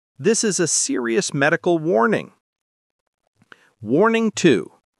This is a serious medical warning. Warning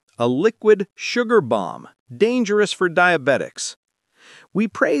 2. A liquid sugar bomb, dangerous for diabetics. We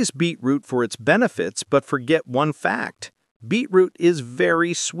praise beetroot for its benefits, but forget one fact. Beetroot is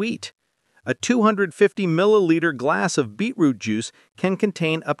very sweet. A 250 milliliter glass of beetroot juice can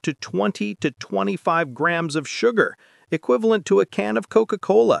contain up to 20 to 25 grams of sugar, equivalent to a can of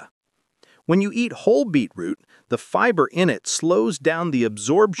Coca-Cola. When you eat whole beetroot, the fiber in it slows down the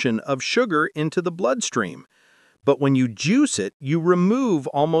absorption of sugar into the bloodstream. But when you juice it, you remove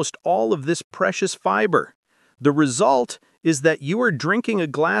almost all of this precious fiber. The result is that you are drinking a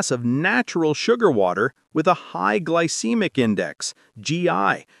glass of natural sugar water with a high glycemic index,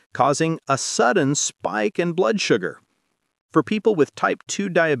 GI, causing a sudden spike in blood sugar. For people with type 2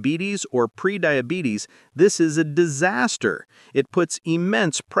 diabetes or prediabetes, this is a disaster. It puts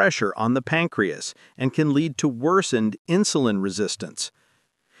immense pressure on the pancreas and can lead to worsened insulin resistance.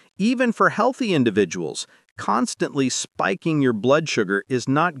 Even for healthy individuals, constantly spiking your blood sugar is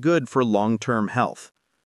not good for long-term health.